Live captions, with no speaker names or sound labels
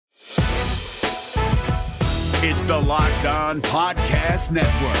It's the Locked On Podcast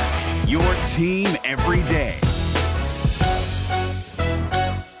Network, your team every day.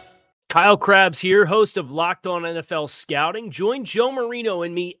 Kyle Krabs here, host of Locked On NFL Scouting. Join Joe Marino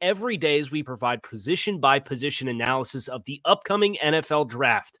and me every day as we provide position-by-position analysis of the upcoming NFL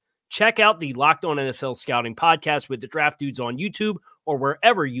Draft. Check out the Locked On NFL Scouting podcast with the Draft Dudes on YouTube or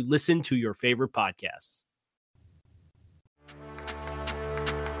wherever you listen to your favorite podcasts.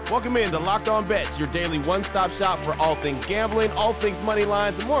 Welcome in to Locked On Bets, your daily one-stop shop for all things gambling, all things money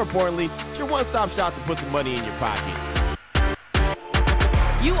lines, and more importantly, it's your one-stop shop to put some money in your pocket.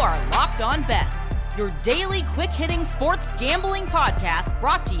 You are Locked On Bets, your daily quick-hitting sports gambling podcast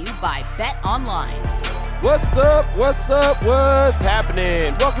brought to you by Bet Online. What's up? What's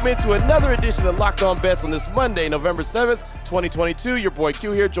happening? Welcome into another edition of Locked On Bets on this Monday, November 7th, 2022. Your boy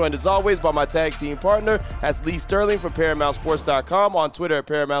Q here, joined as always by my tag team partner. That's Lee Sterling from ParamountSports.com, on Twitter at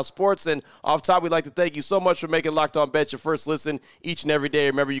Paramount Sports. And off top, we'd like to thank you so much for making Locked On Bets your first listen each and every day.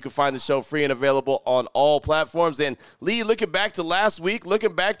 Remember, you can find the show free and available on all platforms. And Lee, looking back to last week,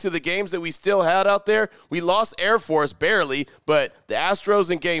 looking back to the games that we still had out there, we lost Air Force barely, but the Astros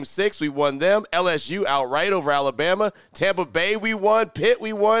in Game 6, we won them. LSU outright over Alabama. Tampa Bay, we won. Pitt,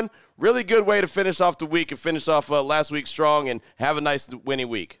 we won. Really good way to finish off the week and finish off last week strong and have a nice winning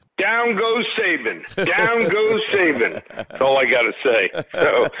week. Down goes Saban. Down goes Saban. That's all I got to say.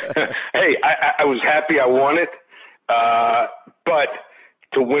 So, hey, I was happy I won it, but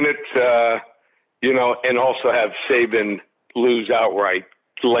to win it, and also have Saban lose outright,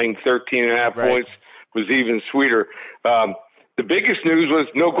 laying 13.5 points was even sweeter. The biggest news was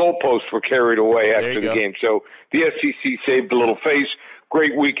no goalposts were carried away after the game. So the SEC saved a little face.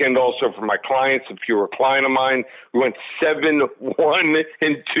 Great weekend also for my clients. If you're a client of mine, we went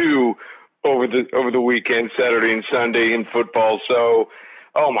 7-1-2 over the weekend, Saturday and Sunday in football. So,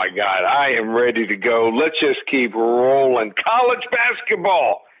 oh my God, I am ready to go. Let's just keep rolling. College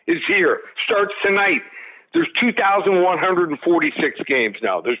basketball is here. Starts tonight. There's 2,146 games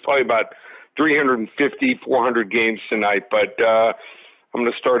now. There's probably about 350, 400 games tonight. But I'm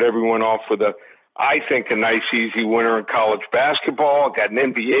going to start everyone off with I think a nice, easy winner in college basketball. Got an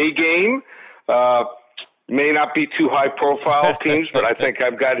NBA game. May not be too high-profile teams, but I think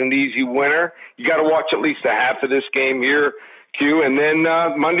I've got an easy winner. You got to watch at least a half of this game here, Q. And then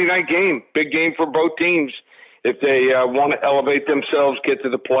Monday night game, big game for both teams. If they want to elevate themselves, get to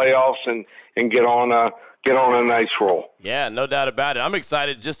the playoffs, and get on a nice roll. Yeah, no doubt about it. I'm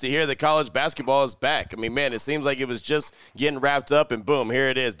excited just to hear that college basketball is back. I mean, man, it seems like it was just getting wrapped up, and boom, here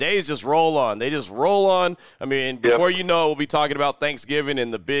it is. Days just roll on. They just roll on. I mean, before you know it, we'll be talking about Thanksgiving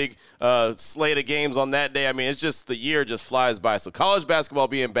and the big slate of games on that day. I mean, it's just the year just flies by. So college basketball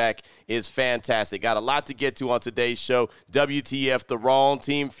being back is fantastic. Got a lot to get to on today's show. WTF, the wrong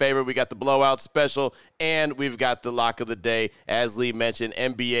team favorite. We got the blowout special, and we've got the lock of the day. As Lee mentioned,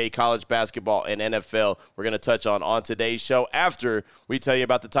 NBA, college basketball, and NFL. We're going to touch on today's show after we tell you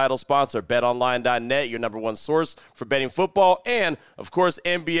about the title sponsor, BetOnline.net, your number one source for betting football and, of course,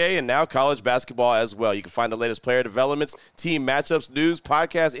 NBA and now college basketball as well. You can find the latest player developments, team matchups, news,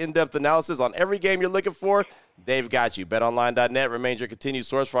 podcasts, in-depth analysis on every game you're looking for. They've got you. BetOnline.net remains your continued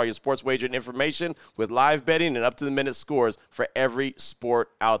source for all your sports wagering information with live betting and up-to-the-minute scores for every sport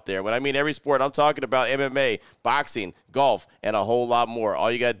out there. When I mean every sport, I'm talking about MMA, boxing, golf, and a whole lot more.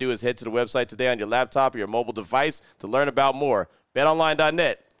 All you got to do is head to the website today on your laptop or your mobile device to learn about more.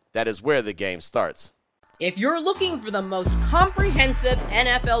 BetOnline.net, that is where the game starts. If you're looking for the most comprehensive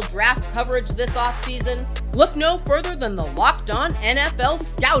NFL draft coverage this offseason, look no further than the Locked On NFL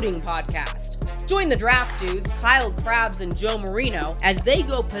Scouting Podcast. Join the Draft Dudes, Kyle Krabs and Joe Marino, as they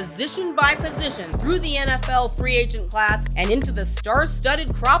go position by position through the NFL free agent class and into the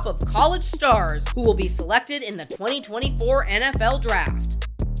star-studded crop of college stars who will be selected in the 2024 NFL Draft.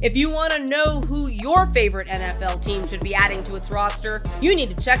 If you want to know who your favorite NFL team should be adding to its roster, you need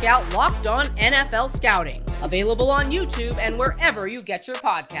to check out Locked On NFL Scouting, available on YouTube and wherever you get your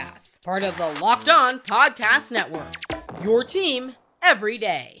podcasts. Part of the Locked On Podcast Network, your team every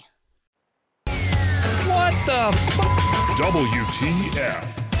day. What the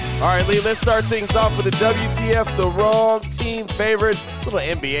WTF? All right, Lee, let's start things off with the WTF, the wrong team favorite. Little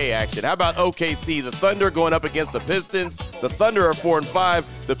NBA action. How about OKC? The Thunder going up against the Pistons. The Thunder are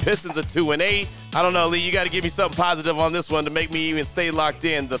 4-5. The Pistons are 2-8. I don't know, Lee. You got to give me something positive on this one to make me even stay locked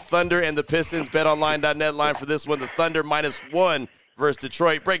in. The Thunder and the Pistons. BetOnline.net line for this one. The Thunder -1 versus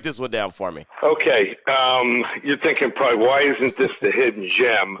Detroit. Break this one down for me. Okay. You're thinking probably, why isn't this the hidden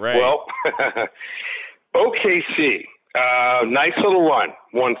gem? Right. Well, OKC. Nice little run.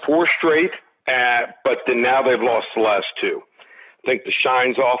 Won 4 straight, but then now they've lost the last 2. I think the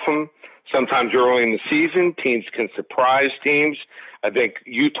shine's off them. Sometimes early in the season, teams can surprise teams. I think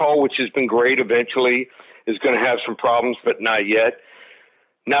Utah, which has been great eventually, is going to have some problems, but not yet.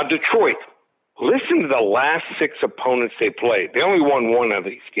 Now, Detroit, listen to the last 6 opponents they played. They only won one of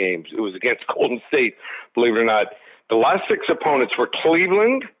these games. It was against Golden State, believe it or not. The last 6 opponents were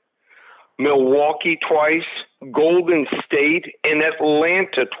Cleveland, Milwaukee twice, Golden State, and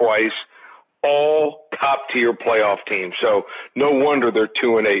Atlanta twice, all top-tier playoff teams. So no wonder they're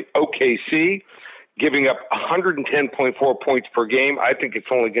 2-8. OKC, giving up 110.4 points per game. I think it's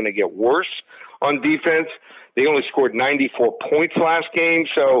only going to get worse on defense. They only scored 94 points last game,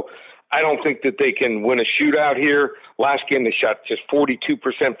 so I don't think that they can win a shootout here. Last game, they shot just 42%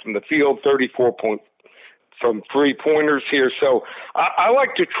 from the field, 34 points from three-pointers here. So I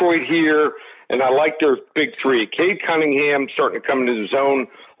like Detroit here, and I like their big three. Cade Cunningham starting to come into the zone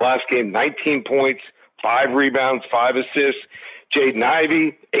last game, 19 points, 5 rebounds, 5 assists. Jaden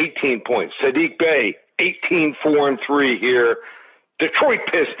Ivey, 18 points. Sadiq Bey, 18, 4, and 3 here. Detroit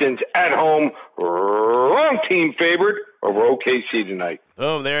Pistons at home, wrong team favorite over OKC tonight.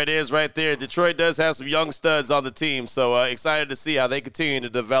 Boom, there it is right there. Detroit does have some young studs on the team, so excited to see how they continue to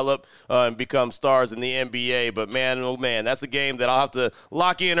develop and become stars in the NBA. But, man, oh, man, that's a game that I'll have to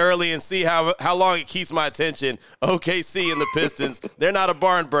lock in early and see how long it keeps my attention. OKC and the Pistons, they're not a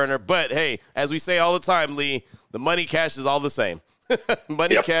barn burner, but, hey, as we say all the time, Lee, the money cash is all the same.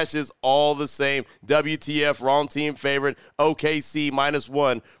 Money cash is all the same. WTF, wrong team favorite. OKC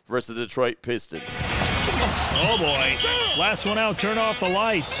 -1 versus the Detroit Pistons. Oh, boy. Last one out. Turn off the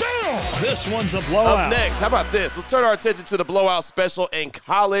lights. This one's a blowout. Up next, how about this? Let's turn our attention to the blowout special in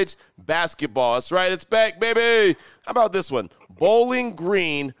college basketball. That's right. It's back, baby. How about this one? Bowling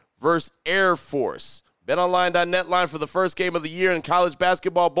Green versus Air Force. BetOnline.net line for the first game of the year in college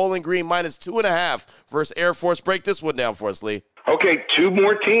basketball. Bowling Green -2.5 versus Air Force. Break this one down for us, Lee. Okay, 2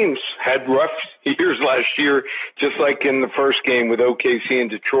 more teams had rough years last year, just like in the first game with OKC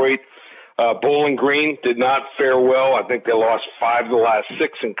and Detroit. Bowling Green did not fare well. I think they lost 5 of the last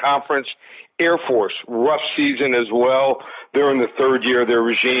 6 in conference. Air Force, rough season as well. They're in the 3rd year of their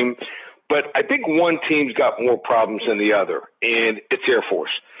regime. But I think one team's got more problems than the other, and it's Air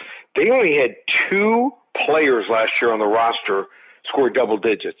Force. They only had 2 players last year on the roster score double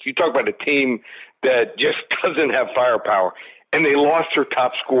digits. You talk about a team that just doesn't have firepower, and they lost their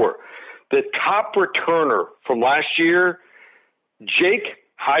top scorer. The top returner from last year, Jake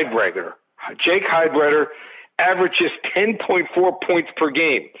Heidbreder. Jake Heidbreder averages 10.4 points per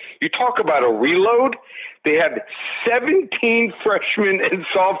game. You talk about a reload. They had 17 freshmen and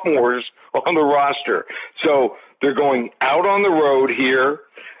sophomores on the roster. So they're going out on the road here.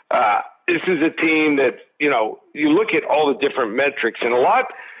 This is a team that, you look at all the different metrics, and a lot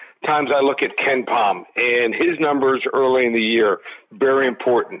of times I look at Ken Pom and his numbers early in the year, very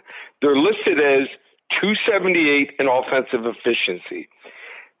important. They're listed as 278 in offensive efficiency,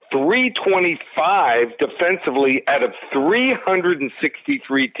 325 defensively out of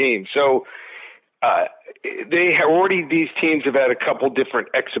 363 teams. So these teams have had a couple different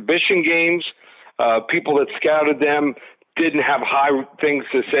exhibition games. People that scouted them didn't have high things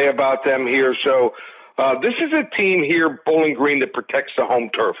to say about them here. So this is a team here, Bowling Green, that protects the home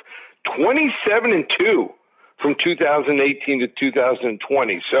turf. 27-2 from 2018 to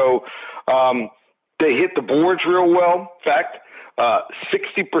 2020. So they hit the boards real well. In fact,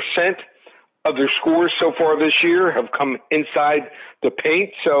 60% of their scores so far this year have come inside the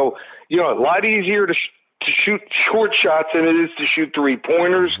paint. So, a lot easier to shoot short shots than it is to shoot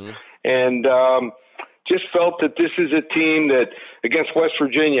 3-pointers. Mm-hmm. And just felt that this is a team that, against West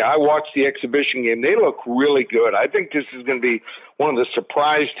Virginia, I watched the exhibition game. They look really good. I think this is going to be one of the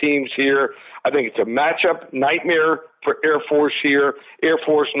surprise teams here. I think it's a matchup nightmare for Air Force here. Air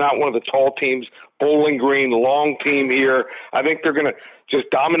Force, not one of the tall teams. Bowling Green, long team here. I think they're going to just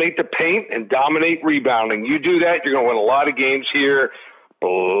dominate the paint and dominate rebounding. You do that, you're going to win a lot of games here.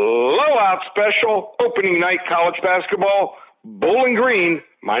 Blowout special, opening night college basketball. Bowling Green,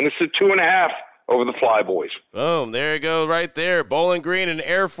 -2.5. over the Flyboys. Boom, there you go right there. Bowling Green and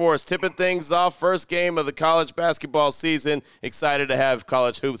Air Force tipping things off. First game of the college basketball season. Excited to have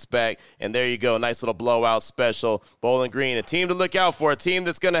college hoops back. And there you go, nice little blowout special. Bowling Green, a team to look out for, a team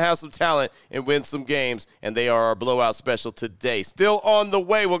that's going to have some talent and win some games. And they are our blowout special today. Still on the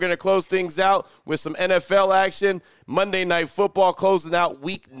way, we're going to close things out with some NFL action. Monday Night Football closing out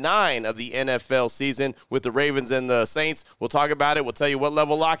Week 9 of the NFL season with the Ravens and the Saints. We'll talk about it. We'll tell you what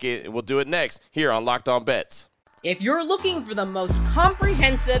level lock it, and we'll do it next here on Locked On Bets. If you're looking for the most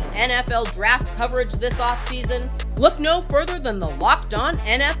comprehensive NFL draft coverage this offseason, look no further than the Locked On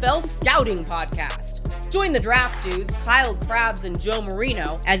NFL Scouting Podcast. Join the draft dudes, Kyle Krabs and Joe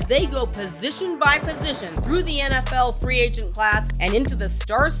Marino, as they go position by position through the NFL free agent class and into the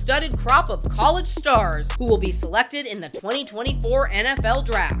star-studded crop of college stars who will be selected in the 2024 NFL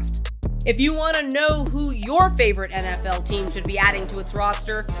Draft. If you want to know who your favorite NFL team should be adding to its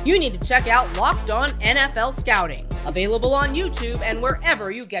roster, you need to check out Locked On NFL Scouting, available on YouTube and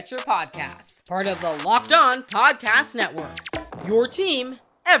wherever you get your podcasts. Part of the Locked On Podcast Network, your team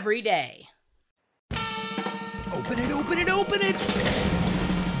every day. Open it, open it, open it.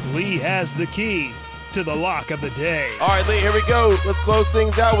 Lee has the key to the lock of the day. All right, Lee, here we go. Let's close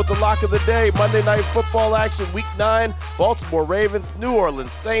things out with the lock of the day. Monday Night Football action, Week 9. Baltimore Ravens, New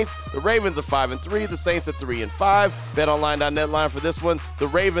Orleans Saints. The Ravens are 5-3. The Saints are 3-5. BetOnline.net line for this one. The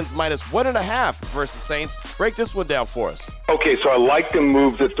Ravens -1.5 versus Saints. Break this one down for us. Okay, so I like the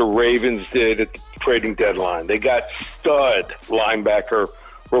move that the Ravens did at the trading deadline. They got stud linebacker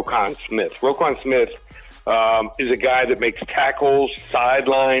Roquan Smith. Roquan Smith is a guy that makes tackles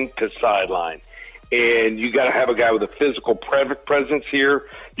sideline to sideline. And you got to have a guy with a physical presence here.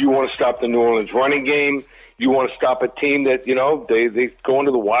 You want to stop the New Orleans running game. You want to stop a team that, they go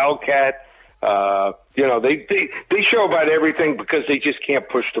into the Wildcat. They show about everything because they just can't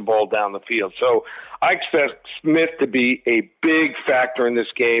push the ball down the field. So I expect Smith to be a big factor in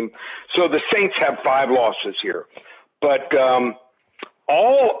this game. So the Saints have 5 losses here. But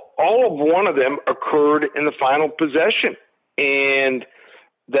all of one of them occurred in the final possession. And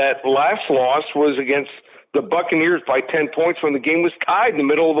that last loss was against the Buccaneers by 10 points when the game was tied in the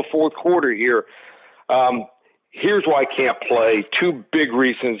middle of the fourth quarter here. Here's why I can't play. 2 big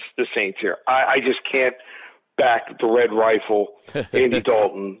reasons the Saints here. I just can't back the Red Rifle, Andy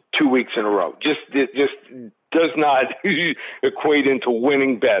Dalton, 2 weeks in a row. It just does not equate into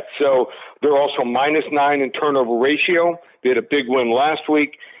winning bets. So they're also -9 in turnover ratio. They had a big win last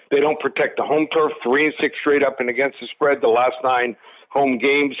week. They don't protect the home turf, 3-6 straight up and against the spread the last 9 home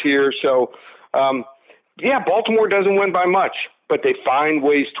games here. So, Baltimore doesn't win by much, but they find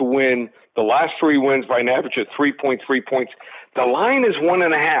ways to win. The last 3 wins by an average of 3.3 points. The line is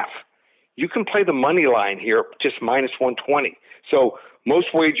 1.5. You can play the money line here, just -120. So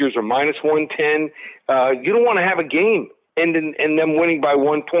most wagers are -110. You don't want to have a game and them winning by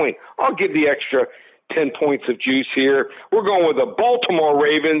 1 point. I'll give the extra 10 points of juice here. We're going with the Baltimore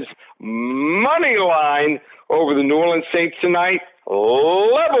Ravens money line over the New Orleans Saints tonight.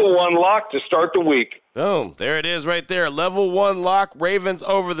 Level 1 lock to start the week. Boom. There it is right there. Level 1 lock. Ravens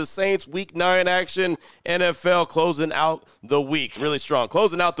over the Saints. Week 9 action. NFL closing out the week. Really strong.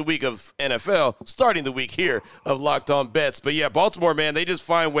 Closing out the week of NFL. Starting the week here of Locked On Bets. But yeah, Baltimore, man, they just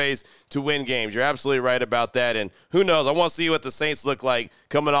find ways to win games. You're absolutely right about that. And who knows? I want to see what the Saints look like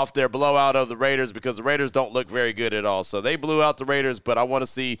coming off their blowout of the Raiders, because the Raiders don't look very good at all. So they blew out the Raiders, but I want to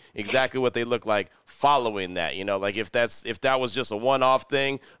see exactly what they look like following that. Like if that was just a one-off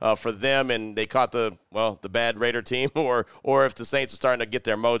thing for them and they caught the bad Raider team, or if the Saints are starting to get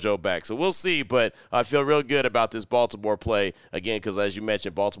their mojo back. So we'll see, but I feel real good about this Baltimore play, again, because as you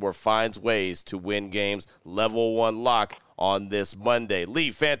mentioned, Baltimore finds ways to win games. Level 1 lock on this Monday.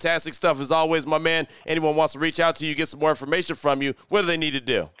 Lee, fantastic stuff as always, my man. Anyone wants to reach out to you, get some more information from you, what do they need to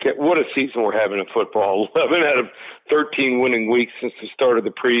do? Okay, what a season we're having in football. 11 out of 13 winning weeks since the start of the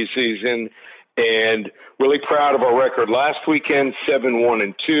preseason, and really proud of our record last weekend,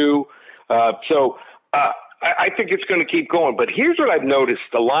 7-1-2. I think it's going to keep going. But here's what I've noticed.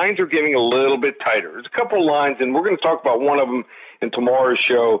 The lines are getting a little bit tighter. There's a couple of lines, and we're going to talk about one of them in tomorrow's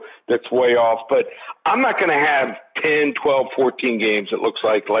show that's way off. But I'm not going to have 10, 12, 14 games, it looks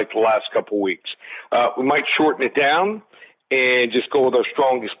like the last couple of weeks. We might shorten it down and just go with our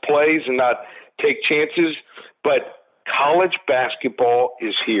strongest plays and not take chances. But college basketball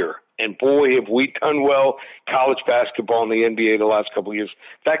is here. And, boy, have we done well college basketball in the NBA the last couple of years.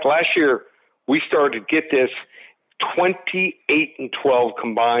 In fact, last year, we started to get this 28-12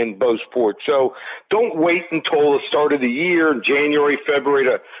 combined both sports. So don't wait until the start of the year, January, February,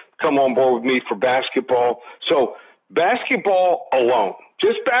 to come on board with me for basketball. So basketball alone,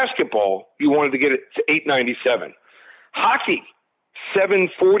 just basketball, you wanted to get it to $8.97. Hockey,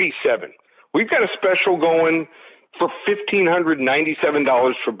 $7.47. We've got a special going for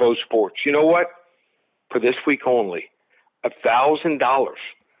 $1,597 for both sports. You know what? For this week only, $1,000.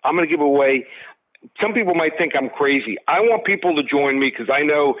 I'm going to give away. Some people might think I'm crazy. I want people to join me because I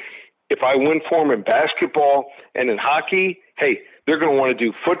know if I win for them in basketball and in hockey, hey, they're going to want to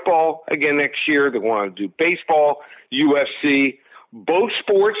do football again next year. They want to do baseball, UFC, both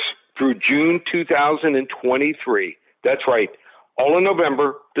sports through June 2023. That's right. All in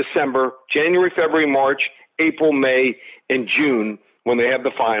November, December, January, February, March, April, May, and June when they have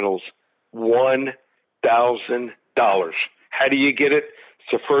the finals. $1 How do you get it?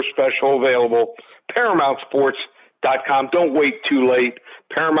 It's the first special available. ParamountSports.com. Don't wait too late.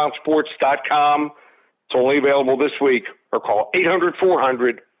 ParamountSports.com. It's only available this week. Or call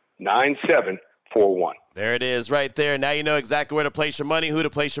 800-400-9741. There it is right there. Now you know exactly where to place your money, who to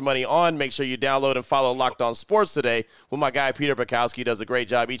place your money on. Make sure you download and follow Locked On Sports today with my guy Peter Bukowski. He does a great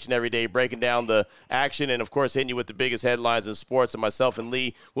job each and every day breaking down the action and, of course, hitting you with the biggest headlines in sports. And myself and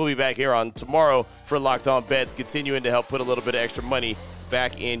Lee will be back here on tomorrow for Locked On Bets, continuing to help put a little bit of extra money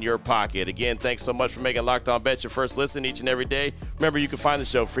back in your pocket. Again, thanks so much for making Locked On Bets your first listen each and every day. Remember, you can find the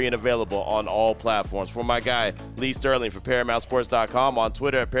show free and available on all platforms. For my guy, Lee Sterling for ParamountSports.com, on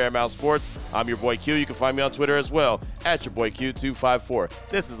Twitter at Paramount Sports. I'm your boy Q. You can find me on Twitter as well, at your boy Q254.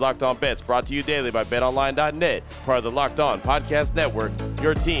 This is Locked On Bets, brought to you daily by BetOnline.net, part of the Locked On Podcast Network,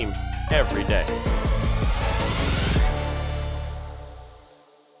 your team every day.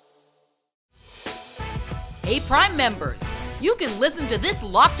 Hey, Prime members, you can listen to this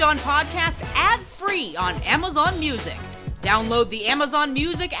Locked On podcast ad-free on Amazon Music. Download the Amazon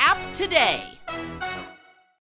Music app today.